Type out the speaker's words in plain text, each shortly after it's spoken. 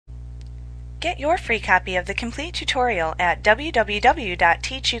Get your free copy of the complete tutorial at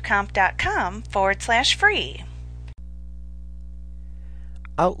www.teachucomp.com/free.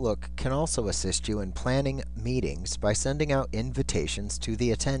 Outlook can also assist you in planning meetings by sending out invitations to the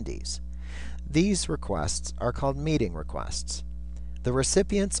attendees. These requests are called meeting requests. The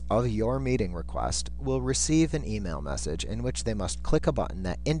recipients of your meeting request will receive an email message in which they must click a button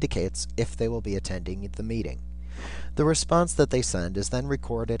that indicates if they will be attending the meeting. The response that they send is then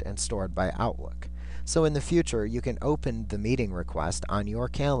recorded and stored by Outlook. So in the future, you can open the meeting request on your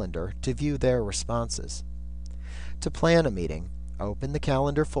calendar to view their responses. To plan a meeting, open the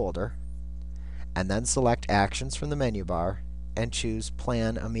calendar folder, and then select Actions from the menu bar and choose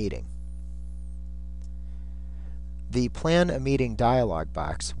Plan a Meeting. The Plan a Meeting dialog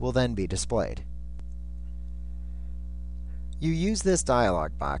box will then be displayed. You use this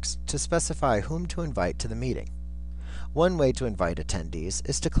dialog box to specify whom to invite to the meeting. One way to invite attendees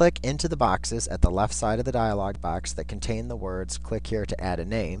is to click into the boxes at the left side of the dialog box that contain the words "Click here to add a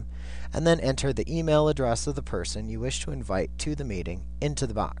name," and then enter the email address of the person you wish to invite to the meeting into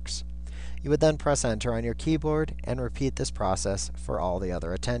the box. You would then press Enter on your keyboard and repeat this process for all the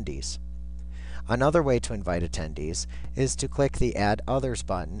other attendees. Another way to invite attendees is to click the Add Others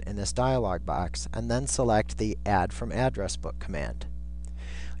button in this dialog box and then select the Add from Address Book command.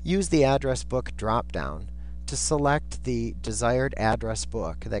 Use the Address Book drop-down to select the desired address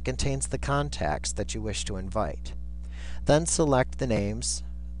book that contains the contacts that you wish to invite. Then select the names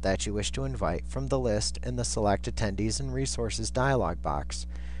that you wish to invite from the list in the Select Attendees and Resources dialog box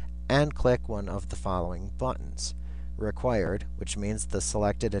and click one of the following buttons: Required, which means the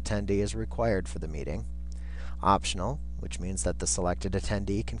selected attendee is required for the meeting; Optional, which means that the selected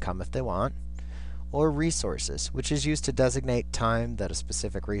attendee can come if they want; or Resources, which is used to designate time that a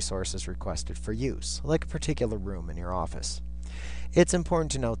specific resource is requested for use, like a particular room in your office. It's important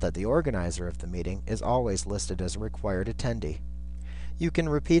to note that the organizer of the meeting is always listed as a required attendee. You can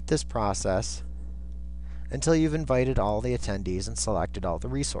repeat this process until you've invited all the attendees and selected all the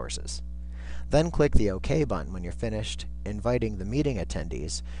resources. Then click the OK button when you're finished inviting the meeting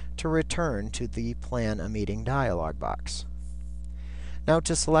attendees to return to the Plan a Meeting dialog box. Now,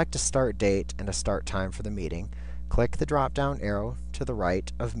 to select a start date and a start time for the meeting, click the drop-down arrow to the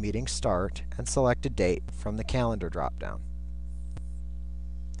right of Meeting Start and select a date from the Calendar drop-down.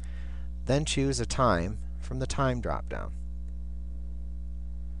 Then choose a time from the Time drop-down.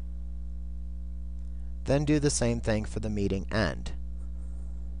 Then do the same thing for the meeting end.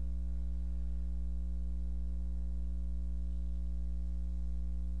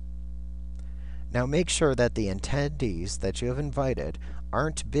 Now make sure that the attendees that you have invited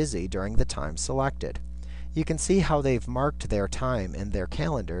aren't busy during the time selected. You can see how they've marked their time in their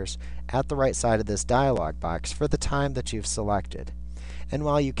calendars at the right side of this dialog box for the time that you've selected. And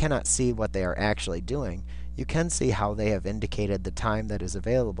while you cannot see what they are actually doing, you can see how they have indicated the time that is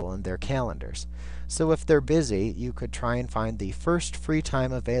available in their calendars. So if they're busy, you could try and find the first free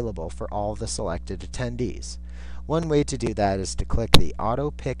time available for all the selected attendees. One way to do that is to click the Auto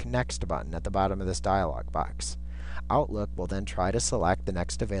Pick Next button at the bottom of this dialog box. Outlook will then try to select the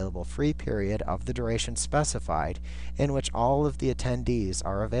next available free period of the duration specified in which all of the attendees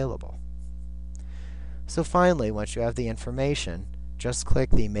are available. So finally, once you have the information, just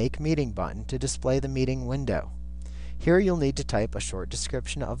click the Make Meeting button to display the meeting window. Here you'll need to type a short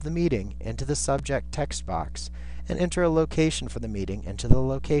description of the meeting into the subject text box and enter a location for the meeting into the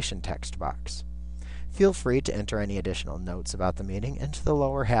location text box. Feel free to enter any additional notes about the meeting into the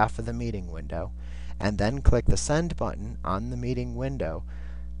lower half of the meeting window, and then click the Send button on the meeting window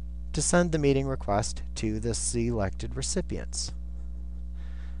to send the meeting request to the selected recipients.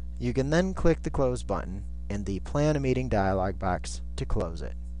 You can then click the Close button in the Plan a Meeting dialog box to close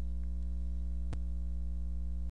it.